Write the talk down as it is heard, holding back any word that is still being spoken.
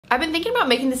I've been thinking about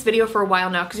making this video for a while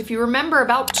now because if you remember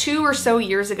about 2 or so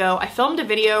years ago, I filmed a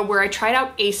video where I tried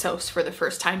out ASOS for the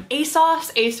first time.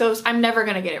 ASOS, I'm never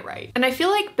gonna get it right. And I feel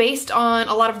like based on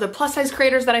a lot of the plus size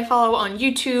creators that I follow on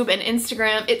YouTube and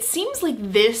Instagram, it seems like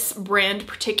this brand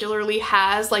particularly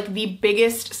has like the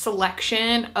biggest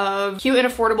selection of cute and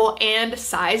affordable and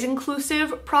size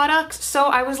inclusive products. So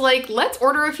I was like, let's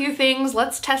order a few things,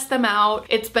 let's test them out.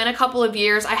 It's been a couple of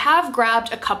years. I have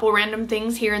grabbed a couple random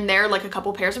things here and there, like a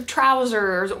couple pairs of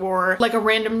trousers or like a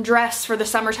random dress for the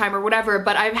summertime or whatever,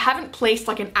 but I haven't placed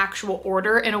like an actual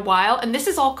order in a while. And this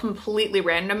is all completely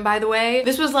random, by the way.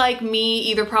 This was like me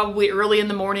either probably early in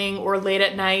the morning or late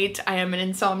at night. I am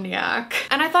an insomniac.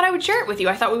 And I thought I would share it with you.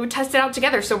 I thought we would test it out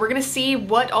together. So we're gonna see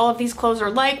what all of these clothes are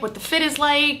like, what the fit is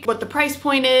like, what the price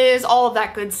point is, all of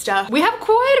that good stuff. We have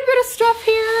quite a bit of stuff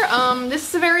here. This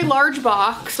is a very large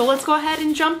box, so let's go ahead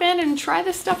and jump in and try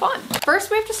this stuff on. First,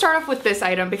 we have to start off with this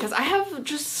item because I have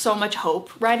just so much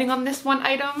hope riding on this one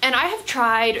item. And I have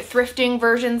tried thrifting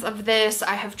versions of this.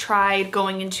 I have tried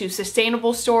going into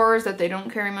sustainable stores that they don't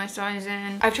carry my size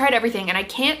in. I've tried everything and I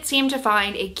can't seem to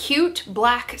find a cute,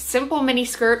 black, simple mini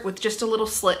skirt with just a little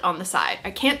slit on the side.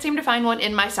 I can't seem to find one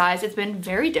in my size. It's been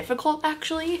very difficult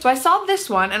actually. So I saw this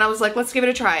one and I was like, let's give it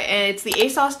a try. And it's the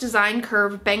ASOS Design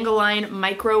Curve Bengaline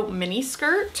Micro Mini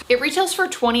Skirt. It retails for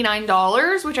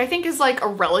 $29, which I think is like a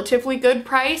relatively good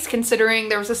price considering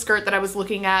there was a skirt that I was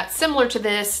looking at similar to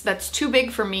this that's too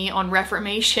big for me on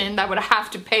Reformation that I would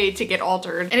have to pay to get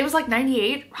altered. And it was like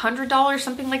 $98, $100,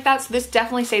 something like that. So this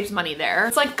definitely saves money there.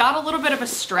 It's like got a little bit of a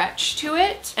stretch to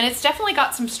it and it's definitely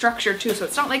got some structure too. So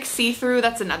it's not like see-through.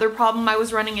 That's another problem I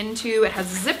was running into. It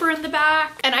has a zipper in the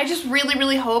back. And I just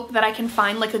really hope that I can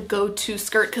find like a go-to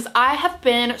skirt because I have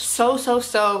been so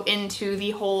into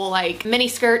the whole like mini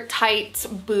skirt, tights,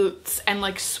 boots, and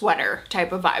like sweater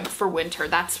type of vibe for winter.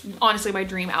 That's honestly my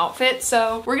dream outfit.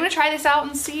 So we're gonna try this out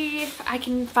and see if I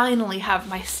can finally have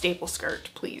my staple skirt,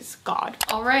 please, God.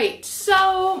 All right,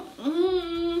 so,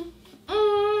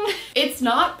 it's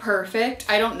not perfect.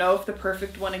 I don't know if the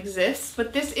perfect one exists,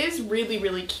 but this is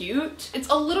really cute. It's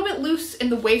a little bit loose in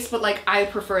the waist, but like I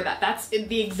prefer that. That's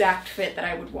the exact fit that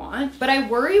I would want. But I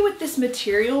worry with this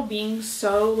material being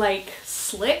so like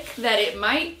slick that it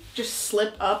might just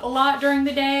slip up a lot during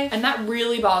the day, and that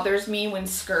really bothers me when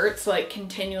skirts like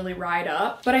continually ride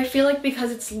up. But I feel like because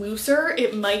it's looser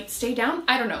it might stay down.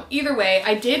 I don't know. Either way,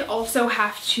 I did also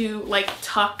have to like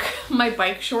tuck my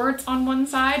bike shorts on one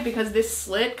side because this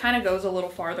slit kind of goes a little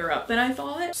farther up than I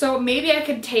thought. So maybe I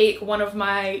could take one of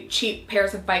my cheap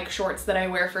pairs of bike shorts that I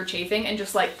wear for chafing and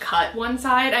just like cut one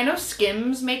side. I know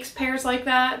Skims makes pairs like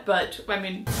that, but I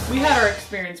mean, we had our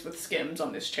experience with Skims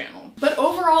on this channel. But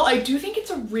overall, I do think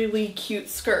it's a really cute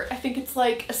skirt. I think it's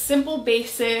like a simple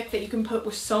basic that you can put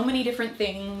with so many different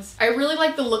things. I really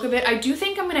like the look of it. I do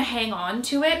think I'm gonna hang on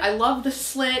to it. I love the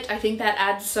slit. I think that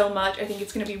adds so much. I think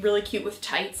it's gonna be really cute with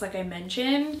tights like I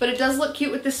mentioned, but it does look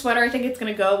cute with this sweater. I think it's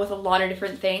gonna go with a lot of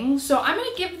different things. So I'm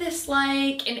gonna give this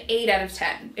like an 8 out of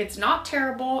 10. It's not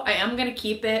terrible. I am gonna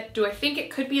keep it. Do I think it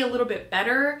could be a little bit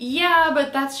better? Yeah,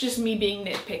 but that's just me being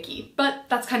nitpicky. But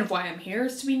that's kind of why I'm here,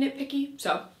 is to be nitpicky.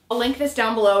 So I'll link this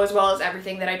down below as well as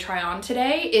everything that I try on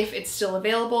today. If it's still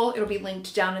available, it'll be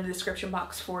linked down in the description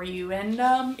box for you. And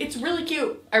it's really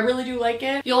cute. I really do like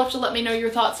it. You'll have to let me know your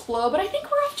thoughts below, but I think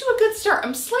we're off to a good start.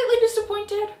 I'm slightly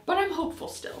disappointed, but I'm hopeful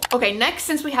still. Okay, next,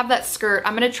 since we have that skirt,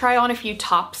 I'm gonna try on a few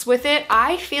tops with it.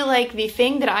 I feel like the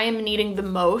thing that I am needing the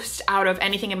most out of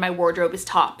anything in my wardrobe is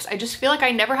tops. I just feel like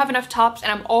I never have enough tops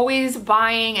and I'm always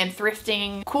buying and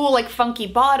thrifting cool like funky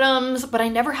bottoms, but I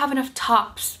never have enough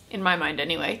tops, in my mind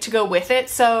anyway, to go with it.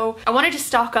 So I wanted to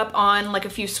stock up on like a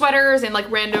few sweaters and like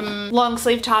random long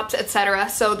sleeve tops, etc.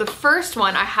 So the first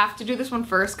one, I have to do this one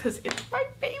first because it's my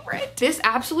favorite. This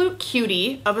absolute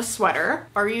cutie of a sweater.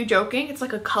 Are you joking? It's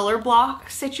like a color block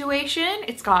situation.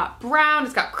 It's got brown,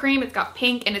 it's got cream, it's got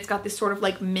pink, and it's got this sort of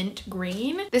like mint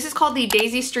green. This is called the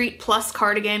Daisy Street Plus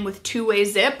cardigan with two-way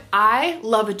zip. I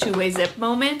love a two-way zip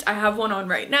moment. I have one on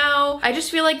right now. I just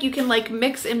feel like you can like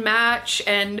mix and match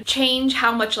and change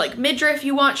how much like midriff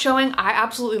you want showing. I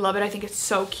absolutely love it. I think it's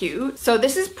so cute. So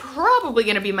this is probably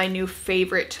gonna be my new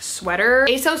favorite sweater.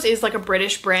 ASOS is like a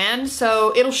British brand,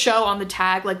 so it'll show on the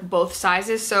tag like both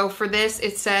sizes. So for this,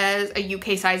 it says a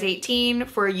UK size 18,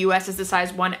 for a US is the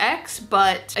size 1X,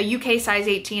 but a UK size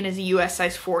 18 is a US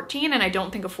size 14, and I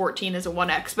don't think a 14 is a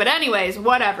 1X. But anyways,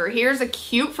 whatever. Here's a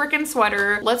cute freaking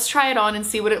sweater. Let's try it on and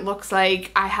see what it looks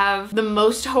like. I have the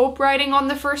most hope riding on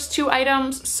the first two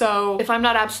items, so if I'm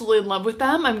not absolutely in love with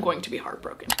them, I'm going to be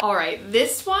heartbroken. All right,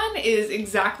 this one is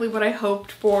exactly what I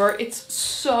hoped for. It's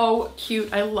so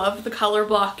cute. I love the color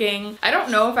blocking. I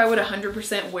don't know if I would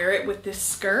 100% wear it with this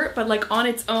skirt, but like on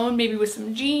its own, maybe with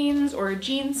some jeans or a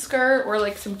jean skirt or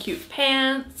like some cute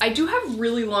pants. I do have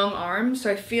really long arms,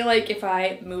 so I feel like if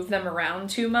I move them around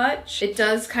too much, it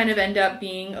does kind of end up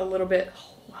being a little bit,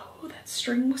 oh, that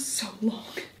string was so long.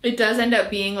 It does end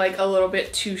up being like a little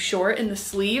bit too short in the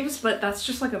sleeves, but that's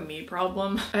just like a me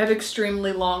problem. I have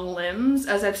extremely long limbs.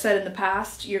 As I've said in the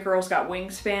past, your girl's got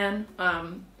wingspan.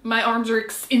 My arms are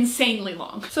insanely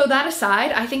long. So that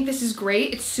aside, I think this is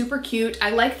great. It's super cute.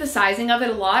 I like the sizing of it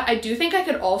a lot. I do think I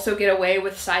could also get away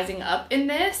with sizing up in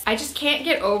this. I just can't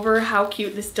get over how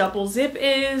cute this double zip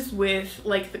is with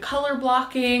like the color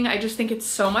blocking. I just think it's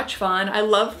so much fun. I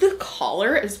love the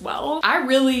collar as well. I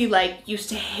really like used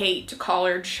to hate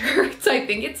collared shirts. I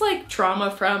think it's like trauma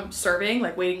from serving,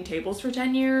 like waiting tables for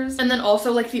 10 years. And then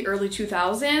also like the early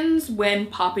 2000s when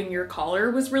popping your collar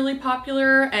was really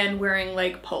popular and wearing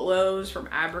like polos from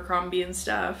Abercrombie and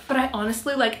stuff. But I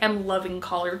honestly like am loving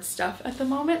collared stuff at the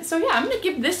moment. So yeah, I'm gonna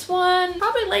give this one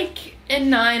probably like a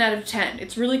 9 out of 10.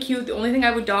 It's really cute. The only thing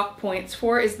I would dock points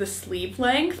for is the sleeve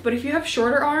length, but if you have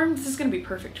shorter arms, this is gonna be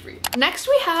perfect for you. Next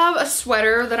we have a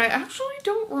sweater that I actually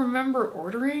don't remember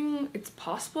ordering. It's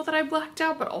possible that I blacked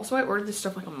out, but also I ordered this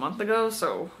stuff like a month ago,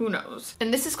 so who knows.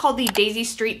 And this is called the Daisy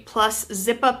Street Plus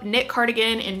Zip Up Knit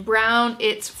Cardigan in brown.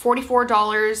 It's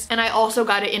 $44, and I also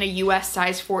got it in a US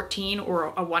size 14 or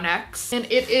a 1X. And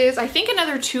it is, I think,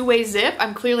 another two-way zip.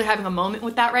 I'm clearly having a moment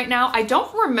with that right now. I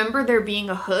don't remember there being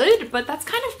a hood, but that's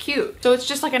kind of cute. So it's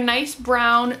just like a nice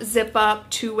brown zip up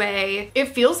two-way. It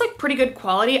feels like pretty good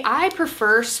quality. I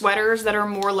prefer sweaters that are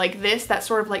more like this, that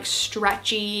sort of like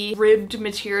stretchy, ribbed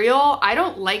material. I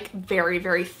don't like very,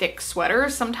 very thick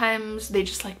sweaters. Sometimes they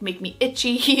just like make me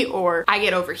itchy or I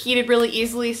get overheated really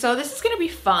easily. So this is gonna be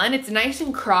fun. It's nice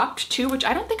and cropped too, which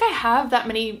I don't think I have that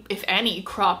many, if any,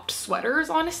 cropped sweaters,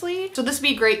 honestly. So this would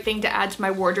be a great thing to add to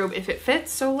my wardrobe if it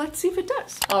fits. So let's see if it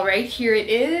does. All right, here it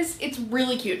is. It's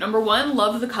really cute. Number one,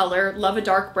 love the color, love a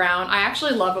dark brown. I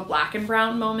actually love a black and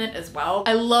brown moment as well.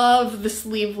 I love the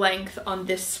sleeve length on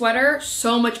this sweater,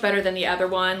 so much better than the other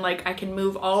one. Like I can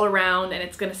move all around and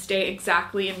it's gonna stay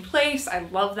exactly in place. I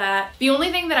love that. The only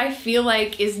thing that I feel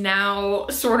like is now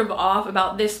sort of off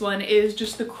about this one is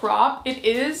just the crop. It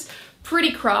is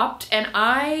pretty cropped and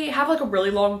I have like a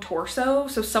really long torso,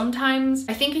 so sometimes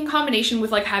I think in combination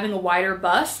with like having a wider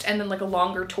bust and then like a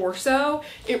longer torso,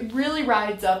 it really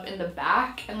rides up in the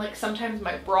back, and like sometimes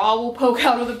my bra will poke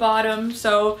out of the bottom,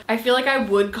 so I feel like I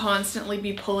would constantly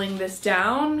be pulling this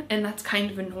down and that's kind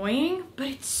of annoying, but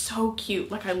it's so cute.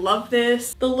 Like I love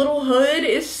this. The little hood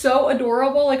is so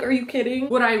adorable. Like, are you kidding?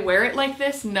 Would I wear it like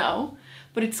this? No.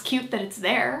 But it's cute that it's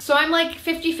there. So I'm like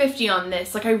 50-50 on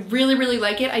this. Like I really, really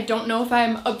like it. I don't know if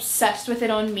I'm obsessed with it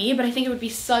on me, but I think it would be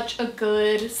such a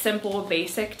good, simple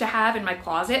basic to have in my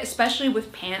closet, especially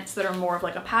with pants that are more of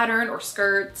like a pattern or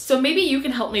skirts. So maybe you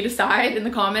can help me decide in the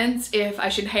comments if I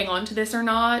should hang on to this or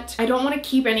not. I don't want to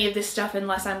keep any of this stuff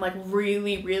unless I'm like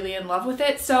really, really in love with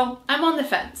it. So I'm on the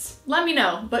fence. Let me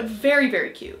know, but very, very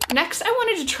cute. Next, I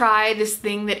wanted to try this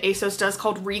thing that ASOS does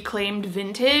called Reclaimed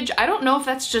Vintage. I don't know if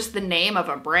that's just the name of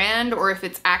a brand or if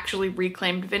it's actually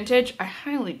reclaimed vintage. I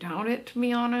highly doubt it, to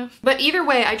be honest. But either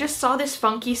way, I just saw this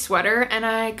funky sweater and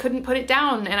I couldn't put it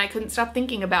down and I couldn't stop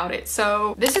thinking about it.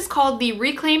 So this is called the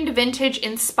Reclaimed Vintage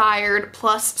Inspired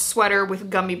Plus Sweater with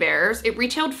Gummy Bears. It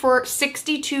retailed for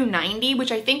 $62.90,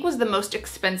 which I think was the most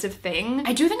expensive thing.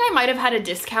 I do think I might have had a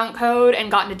discount code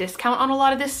and gotten a discount on a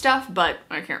lot of this stuff, but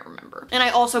I can't remember. And I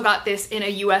also got this in a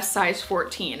US size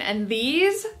 14. And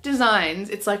these designs,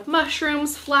 it's like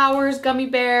mushrooms, flowers, gummy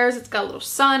bears, it's got a little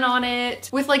sun on it.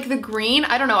 With like the green,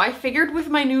 I don't know, I figured with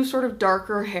my new sort of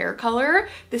darker hair color,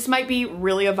 this might be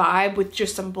really a vibe with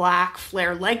just some black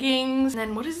flare leggings. And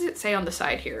then what does it say on the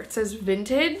side here? It says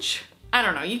vintage. I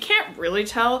don't know, you can't really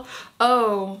tell.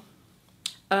 Oh,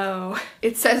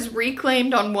 it says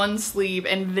reclaimed on one sleeve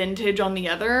and vintage on the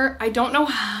other. I don't know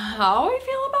how I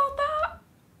feel about that.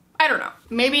 I don't know.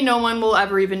 Maybe no one will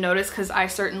ever even notice because I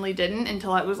certainly didn't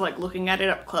until I was like looking at it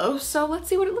up close. So let's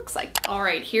see what it looks like. All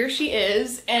right, here she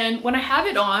is. And when I have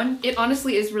it on, it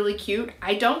honestly is really cute.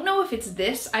 I don't know if it's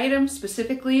this item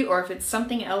specifically or if it's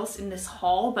something else in this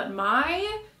haul, but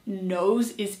my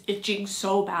nose is itching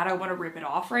so bad I want to rip it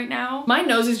off right now. My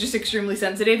nose is just extremely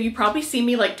sensitive. You probably see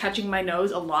me like touching my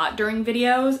nose a lot during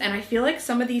videos, and I feel like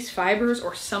some of these fibers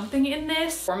or something in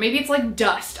this, or maybe it's like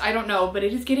dust, I don't know, but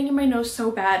it is getting in my nose so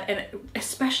bad, and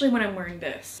especially when I'm wearing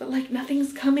this. But like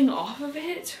nothing's coming off of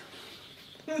it.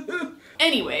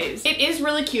 Anyways, it is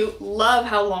really cute. Love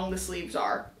how long the sleeves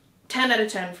are. 10 out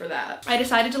of 10 for that. I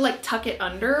decided to like tuck it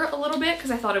under a little bit because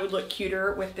I thought it would look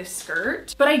cuter with this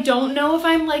skirt, but I don't know if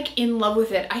I'm like in love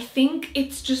with it. I think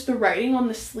it's just the writing on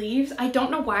the sleeves. I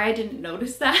don't know why I didn't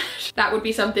notice that. That would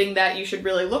be something that you should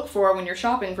really look for when you're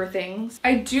shopping for things.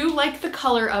 I do like the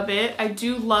color of it. I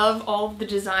do love all of the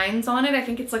designs on it. I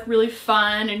think it's like really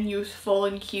fun and youthful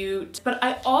and cute. But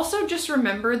I also just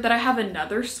remembered that I have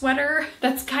another sweater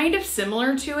that's kind of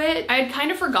similar to it. I had kind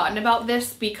of forgotten about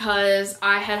this because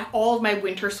I had all of my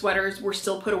winter sweaters were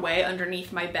still put away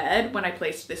underneath my bed when I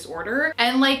placed this order.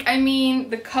 And like, I mean,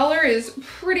 the color is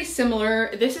pretty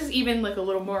similar. This is even like a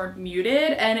little more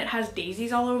muted and it has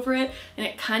daisies all over it and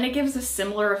it kind of gives a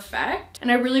similar effect.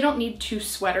 And I really don't need two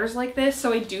sweaters like this,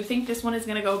 so I do think this one is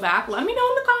gonna go back. Let me know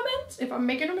in the comments if I'm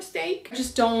making a mistake. I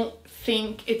just don't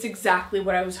think it's exactly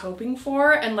what I was hoping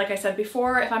for. And like I said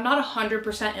before, if I'm not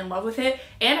 100% in love with it,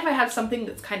 and if I have something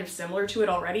that's kind of similar to it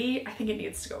already, I think it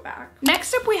needs to go back.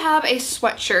 Next up we have a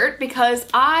sweatshirt because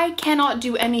I cannot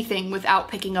do anything without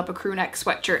picking up a crew neck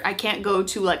sweatshirt. I can't go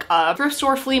to like a thrift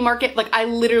store, flea market. Like I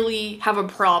literally have a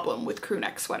problem with crew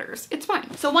neck sweaters. It's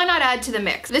fine. So why not add to the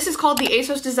mix? This is called the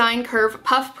ASOS Design Curve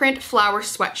Puff Print Flower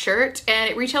Sweatshirt and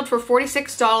it retailed for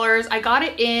 $46. I got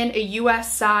it in a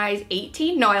US size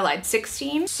 18. No, I lied,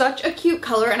 16. Such a cute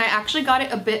color and I actually got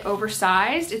it a bit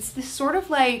oversized. It's this sort of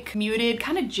like muted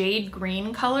kind of jade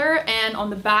green color and on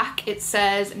the back it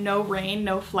says no rain,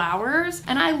 no flowers.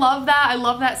 And I love that. I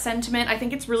love that sentiment. I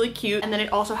think it's really cute. And then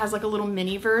it also has like a little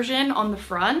mini version on the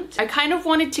front. I kind of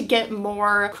wanted to get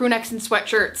more crew necks and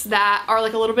sweatshirts that are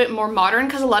like a little bit more modern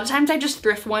because a lot of times I just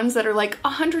thrift ones that are like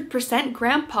 100%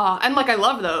 grandpa. And like I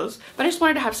love those, but I just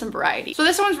wanted to have some variety. So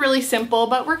this one's really simple,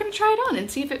 but we're gonna try it on and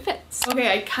see if it fits.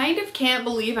 Okay, I kind of can't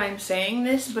believe I'm saying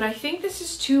this, but I think this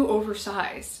is too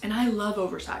oversized. And I love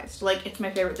oversized. Like it's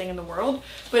my favorite thing in the world,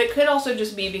 but it could also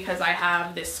just be because I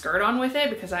have this skirt on with it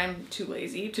because I'm too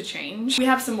lazy to change. We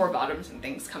have some more bottoms and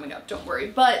things coming up, don't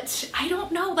worry. But I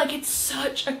don't know, like it's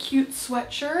such a cute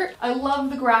sweatshirt. I love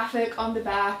the graphic on the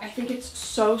back. I think it's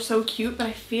so, so cute, but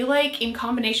I feel like in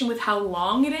combination with how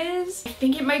long it is, I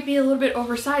think it might be a little bit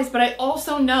oversized, but I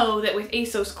also know that with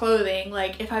ASOS clothing,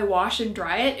 like if I wash and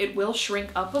dry it, it will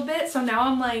shrink up a bit. So now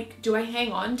I'm like, do I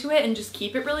hang on to it and just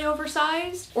keep it really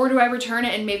oversized? Or do I return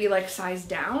it and maybe like size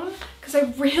down? Because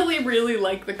I really, really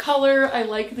like the color. I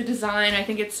like the design. I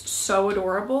think it's so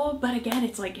adorable. But again,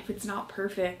 it's like, if it's not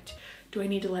perfect, do I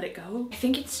need to let it go? I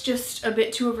think it's just a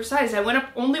bit too oversized. I went up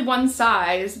only one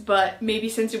size, but maybe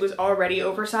since it was already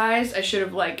oversized, I should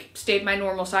have like stayed my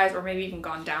normal size or maybe even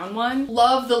gone down one.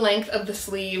 Love the length of the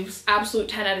sleeves. Absolute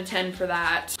 10 out of 10 for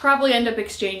that. Probably end up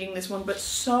exchanging this one, but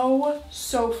so,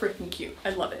 so freaking cute. I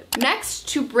love it. Next,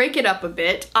 to break it up a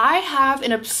bit, I have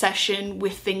an obsession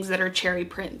with things that are cherry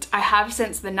print. I have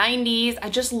since the 90s. I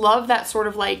just love that sort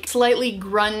of like slightly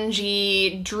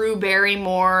grungy Drew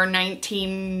Barrymore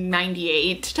 1998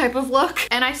 type of look.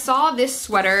 And I saw this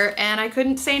sweater and I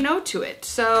couldn't say no to it.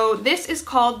 So this is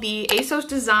called the ASOS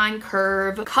Design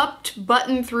Curve Cupped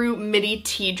Button Through Midi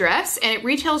Tee Dress and it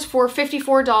retails for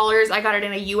 $54. I got it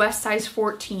in a US size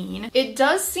 14. It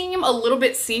does seem a little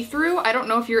bit see-through. I don't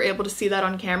know if you're able to see that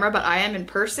on camera, but I am in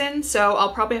person, so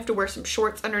I'll probably have to wear some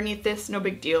shorts underneath this, no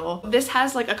big deal. This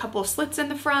has like a couple of slits in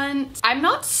the front. I'm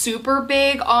not super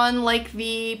big on like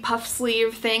the puff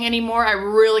sleeve thing anymore. I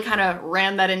really kind of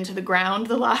ran that into the ground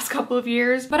the last couple of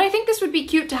years, but I think this would be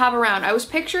cute to have around. I was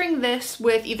picturing this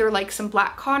with either like some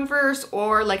black Converse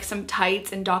or like some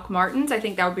tights and Doc Martens. I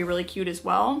think that would be really cute as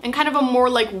well. And kind of a more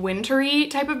like wintry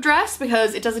type of dress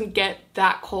because it doesn't get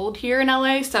that cold here in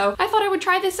LA. So I thought I would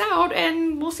try this out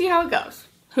and we'll see how it goes.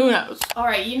 Who knows? All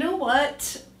right, you know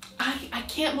what? I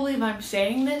can't believe I'm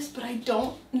saying this, but I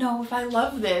don't know if I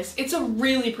love this. It's a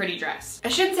really pretty dress. I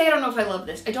shouldn't say I don't know if I love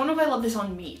this. I don't know if I love this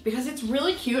on me because it's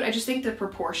really cute. I just think the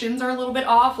proportions are a little bit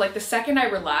off. Like the second I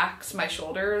relax my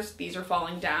shoulders, these are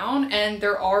falling down and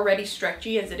they're already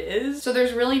stretchy as it is. So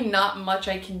there's really not much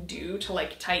I can do to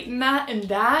like tighten that. And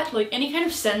that, like any kind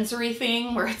of sensory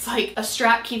thing where it's like a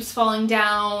strap keeps falling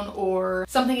down or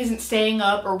something isn't staying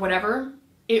up or whatever,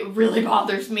 it really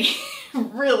bothers me.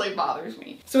 Really bothers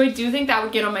me. So I do think that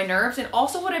would get on my nerves. And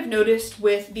also what I've noticed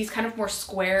with these kind of more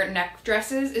square neck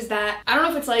dresses is that, I don't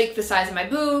know if it's like the size of my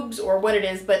boobs or what it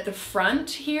is, but the front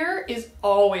here is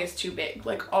always too big,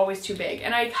 like always too big.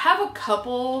 And I have a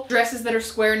couple dresses that are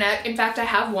square neck. In fact, I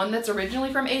have one that's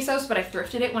originally from ASOS, but I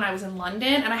thrifted it when I was in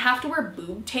London and I have to wear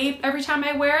boob tape every time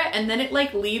I wear it. And then it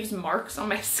like leaves marks on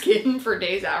my skin for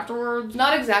days afterwards.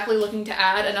 Not exactly looking to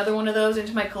add another one of those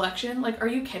into my collection. Like, are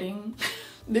you kidding?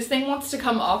 This thing wants to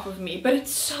come off of me, but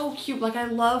it's so cute. Like I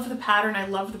love the pattern, I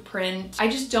love the print. I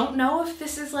just don't know if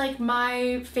this is like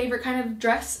my favorite kind of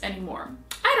dress anymore.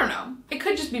 I don't know. It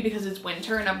could just be because it's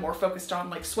winter and I'm more focused on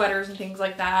like sweaters and things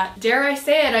like that. Dare I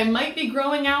say it, I might be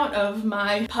growing out of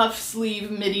my puff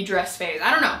sleeve midi dress phase.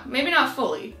 I don't know, maybe not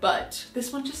fully, but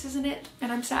this one just isn't it,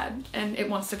 and I'm sad, and it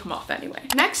wants to come off anyway.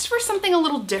 Next, for something a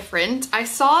little different, I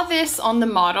saw this on the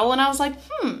model and I was like,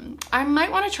 I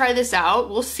might want to try this out.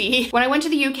 We'll see. When I went to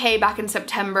the UK back in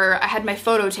September, I had my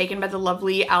photo taken by the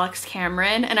lovely Alex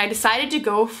Cameron, and I decided to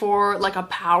go for like a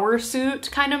power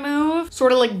suit kind of move,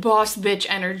 sort of like boss bitch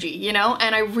energy, you know?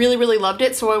 And I really, really loved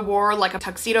it. So I wore like a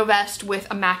tuxedo vest with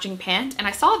a matching pant, and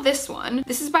I saw this one.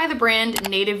 This is by the brand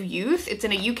Native Youth. It's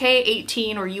in a UK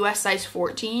 18 or US size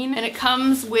 14, and it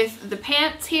comes with the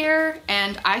pants here,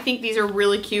 and I think these are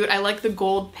really cute. I like the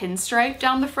gold pinstripe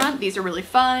down the front. These are really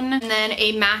fun. And then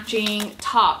a matching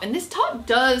top, and this top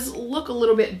does look a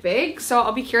little bit big, so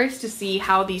I'll be curious to see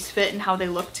how these fit and how they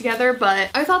look together, but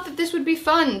I thought that this would be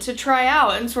fun to try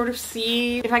out and sort of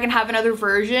see if I can have another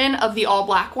version of the all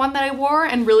black one that I wore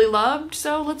and really loved,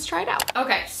 so let's try it out.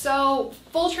 Okay, so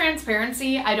full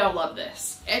transparency, I don't love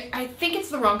this. I think it's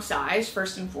the wrong size,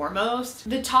 first and foremost.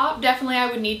 The top, definitely I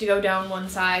would need to go down one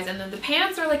size, and then the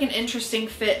pants are like an interesting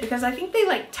fit because I think they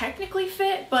like technically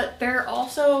fit, but they're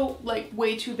also like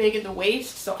way too big in the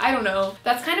waist, so I don't know.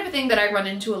 That's kind of a thing that I run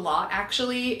into a lot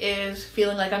actually, is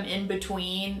feeling like I'm in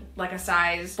between like a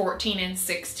size 14 and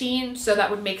 16, so that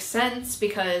would make sense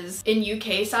because in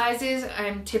UK sizes,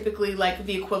 I'm typically like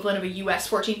the equivalent of a US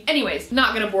 14. Anyways,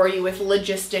 not gonna bore you with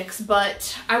logistics,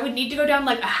 but I would need to go down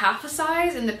like a half a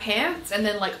size in the pants and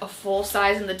then like a full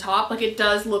size in the top. Like it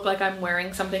does look like I'm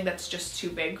wearing something that's just too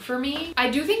big for me. I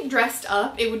do think dressed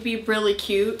up it would be really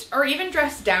cute, or even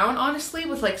dressed down honestly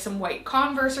with like some white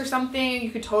Converse or something.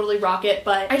 You could totally rock it,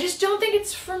 but I just don't think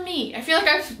it's for me. I feel like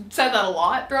I've said that a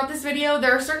lot throughout this video.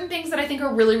 There are certain things that I think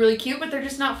are really, really cute, but they're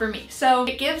just not for me. So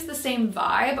it gives the same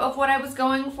vibe of what I was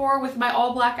going for with my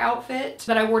all black outfit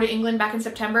that I wore to England back in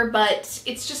September, but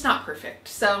it's just not perfect.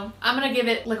 So I'm gonna give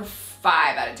it like a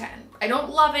 5 out of 10. I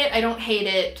don't love it, I don't hate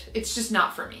it, it's just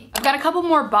not for me. I've got a couple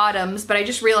more bottoms, but I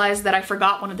just realized that I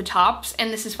forgot one of the tops,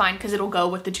 and this is fine because it'll go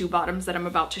with the 2 bottoms that I'm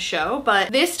about to show.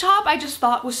 But this top I just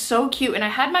thought was so cute, and I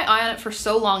had my eye on it for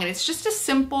so long, and it's just a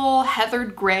simple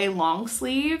heathered gray long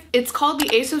sleeve. It's called the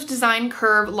ASOS Design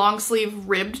Curve long sleeve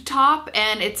ribbed top,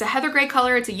 and it's a heather gray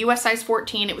color. It's a US size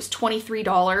 14. It was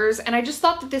 $23, and I just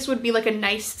thought that this would be like a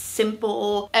nice,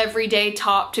 simple, everyday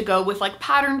top to go with like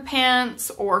patterned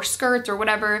pants or skirts or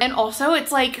whatever. And also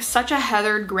it's like such a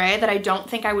heathered gray that I don't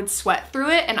think I would sweat through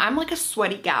it, and I'm like a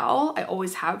sweaty gal. I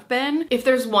always have been. If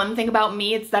there's one thing about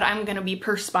me, it's that I'm gonna be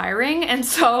perspiring, and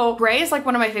so gray is like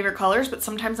one of my favorite colors, but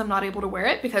sometimes I'm not able to wear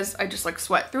it because I just like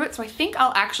sweat through it, so I think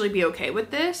I'll actually be okay with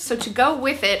this. So to go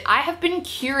with it, I have been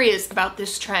curious about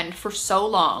this trend for so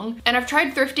long, and I've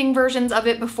tried thrifting versions of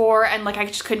it before, and like I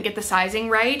just couldn't get the sizing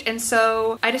right, and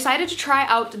so I decided to try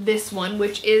out this one,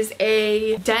 which is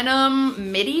a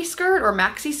denim midi skirt or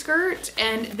maxi skirt.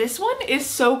 And this one is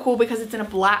so cool because it's in a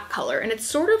black color, and it's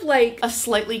sort of like a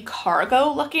slightly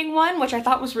cargo looking one, which I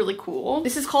thought was really cool.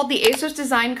 This is called the ASOS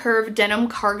Design Curve Denim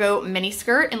Cargo Mini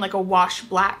Skirt in like a wash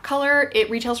black color. It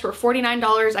retails for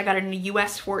 $49. I got it in a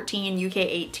US 14, UK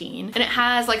 18. And it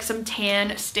has like some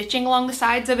tan stitching along the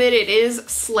sides of it. It is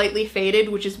slightly faded,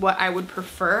 which is what I would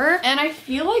prefer. And I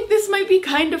feel like this might be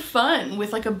kind of fun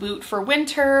with like a boot for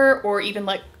winter, or even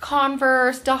like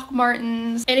Converse, Doc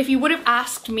Martens. And if you would have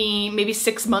asked me maybe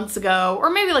 6 months ago, or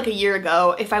maybe like a year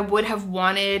ago, if I would have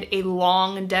wanted a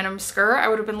long denim skirt, I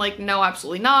would have been like, no,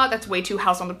 absolutely not. That's way too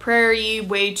House on the Prairie,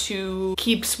 way too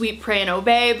keep, sweep, pray, and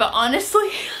obey. But honestly,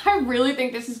 I really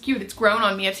think this is cute. It's grown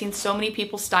on me. I've seen so many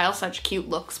people style such cute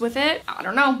looks with it. I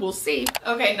don't know, we'll see.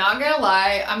 Okay, not gonna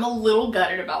lie, I'm a little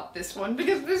gutted about this one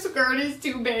because this skirt is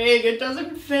too big. It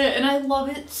doesn't fit, and I love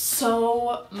it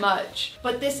so much.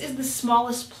 But this is the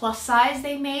smallest plus size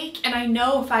they make, and I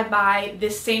know if I buy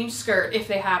this same skirt, if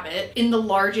they have it, in the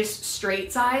largest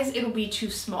straight size, it'll be too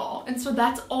small. And so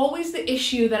that's always the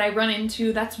issue that I run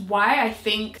into. That's why I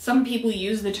think some people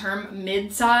use the term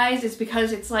mid-size, is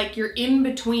because it's like you're in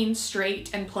between straight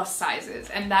and plus sizes.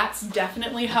 And that's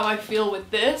definitely how I feel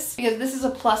with this, because this is a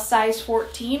plus size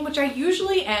 14, which I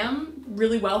usually am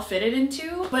really well fitted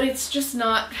into, but it's just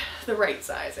not the right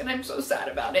size, and I'm so sad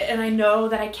about it, and I know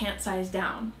that I can't size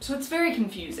down, so it's very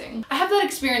confusing. I have that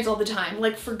experience all the time.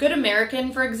 Like for Good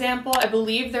American, for example, I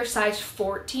believe their size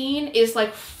 14 is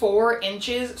like 4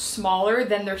 inches smaller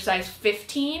than their size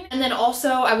 15. And then also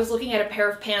I was looking at a pair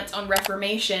of pants on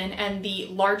Reformation, and the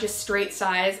largest straight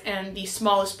size and the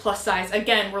smallest plus size,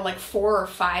 again, were like 4 or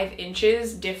 5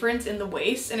 inches difference in the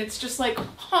waist, and it's just like,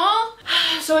 huh?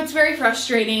 So it's very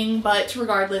frustrating, but But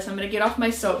regardless, I'm gonna get off my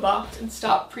soapbox and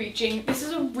stop preaching. This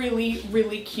is a really,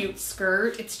 really cute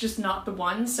skirt. It's just not the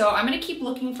one. So I'm gonna keep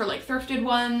looking for like thrifted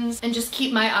ones and just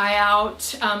keep my eye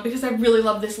out because I really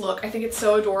love this look. I think it's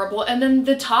so adorable. And then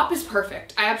the top is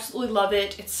perfect. I absolutely love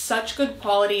it. It's such good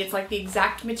quality. It's like the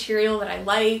exact material that I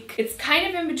like. It's kind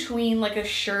of in between like a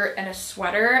shirt and a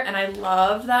sweater, and I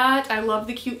love that. I love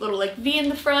the cute little like V in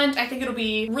the front. I think it'll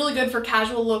be really good for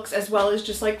casual looks as well as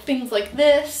just like things like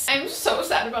this. I'm so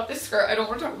sad about this skirt. I don't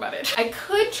want to talk about it. I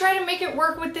could try to make it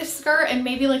work with this skirt and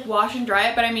maybe like wash and dry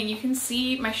it, but I mean, you can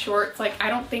see my shorts. Like, I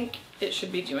don't think it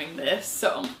should be doing this,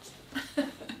 so.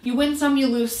 You win some, you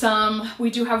lose some. We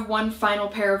do have one final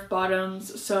pair of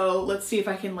bottoms, so let's see if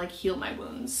I can like heal my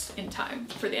wounds in time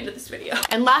for the end of this video.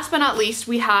 And last but not least,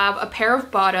 we have a pair of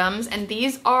bottoms, and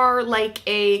these are like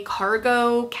a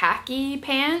cargo khaki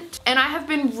pant. And I have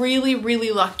been really, really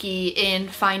lucky in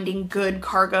finding good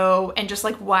cargo and just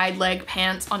like wide leg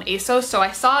pants on ASOS. So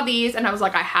I saw these and I was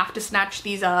like, I have to snatch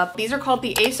these up. These are called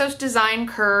the ASOS Design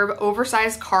Curve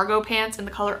oversized cargo pants in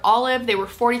the color olive. They were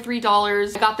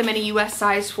 $43. I got them in a US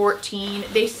size 14.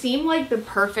 They seem like the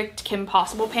perfect Kim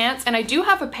Possible pants, and I do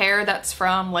have a pair that's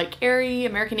from like Carrie,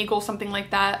 American Eagle, something like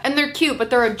that, and they're cute, but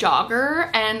they're a jogger,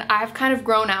 and I've kind of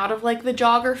grown out of like the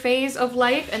jogger phase of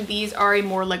life, and these are a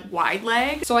more like wide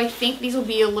leg, so I think these will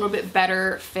be a little bit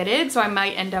better fitted, so I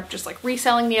might end up just like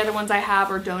reselling the other ones I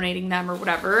have or donating them or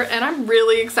whatever. And I'm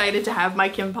really excited to have my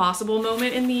Kim Possible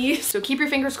moment in these, so keep your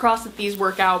fingers crossed that these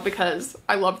work out because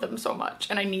I love them so much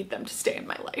and I need them to stay in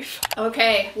my life.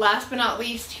 Okay, last but not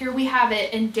least, here we have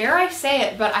it, and dare I say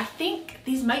it, but I think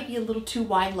these might be a little too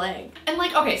wide leg. And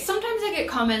like, okay, sometimes I get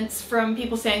comments from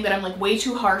people saying that I'm like way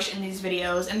too harsh in these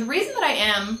videos, and the reason that I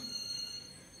am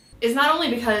is not only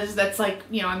because that's like,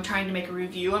 you know, I'm trying to make a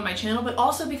review on my channel, but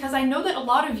also because I know that a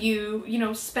lot of you, you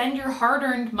know, spend your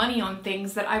hard-earned money on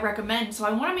things that I recommend. So I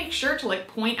want to make sure to like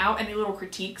point out any little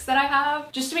critiques that I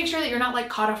have, just to make sure that you're not like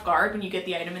caught off guard when you get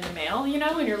the item in the mail, you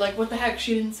know, and you're like, what the heck,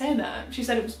 she didn't say that. She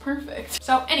said it was perfect.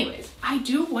 So anyways, I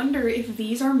do wonder if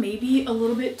these are maybe a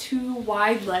little bit too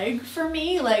wide leg for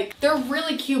me. Like, they're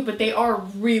really cute, but they are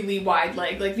really wide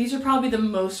leg. Like, these are probably the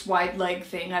most wide leg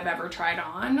thing I've ever tried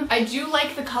on. I do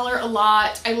like the color a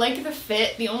lot. I like the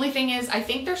fit. The only thing is, I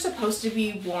think they're supposed to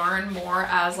be worn more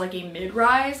as like a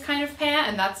mid-rise kind of pant,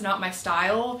 and that's not my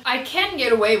style. I can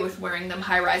get away with wearing them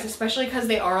high-rise, especially because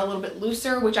they are a little bit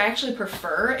looser, which I actually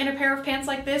prefer in a pair of pants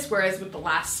like this, whereas with the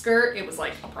last skirt, it was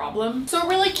like a problem. So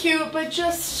really cute, but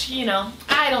just, you know,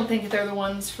 I don't think they're the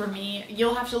ones for me.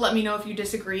 You'll have to let me know if you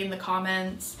disagree in the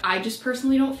comments. I just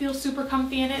personally don't feel super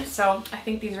comfy in it, so I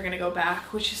think these are gonna go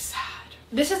back, which is sad.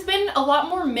 This has been a lot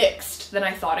more mixed than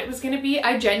I thought it was gonna be.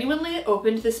 I genuinely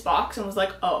opened this box and was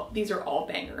like, oh, these are all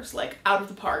bangers, like out of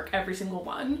the park, every single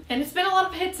one. And it's been a lot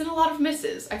of hits and a lot of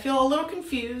misses. I feel a little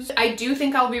confused. I do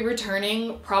think I'll be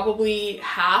returning probably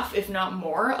half, if not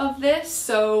more, of this.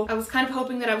 So I was kind of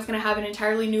hoping that I was gonna have an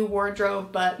entirely new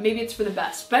wardrobe, but maybe it's for the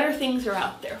best. Better things are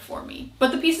out there for me.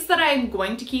 But the pieces that I am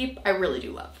going to keep, I really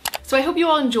do love. So I hope you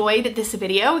all enjoyed this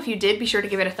video. If you did, be sure to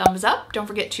give it a thumbs up. Don't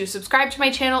forget to subscribe to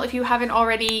my channel if you haven't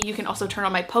already. You can also turn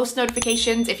on my post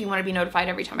notifications if you want to be notified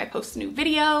every time I post a new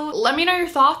video. Let me know your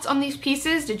thoughts on these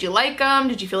pieces. Did you like them?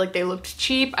 Did you feel like they looked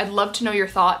cheap? I'd love to know your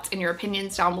thoughts and your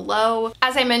opinions down below.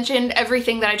 As I mentioned,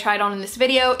 everything that I tried on in this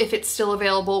video, if it's still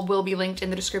available, will be linked in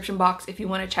the description box if you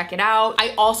want to check it out.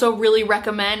 I also really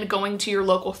recommend going to your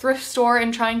local thrift store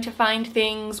and trying to find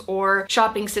things, or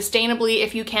shopping sustainably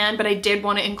if you can, but I did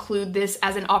want to include this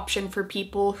as an option for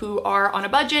people who are on a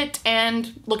budget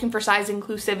and looking for size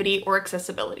inclusivity or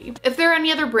accessibility. If there are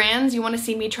any other brands you want to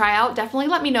see me try out, definitely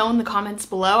let me know in the comments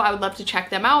below. I would love to check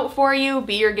them out for you,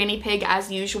 be your guinea pig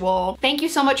as usual. Thank you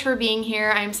so much for being here.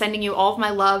 I am sending you all of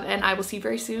my love, and I will see you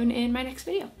very soon in my next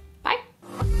video.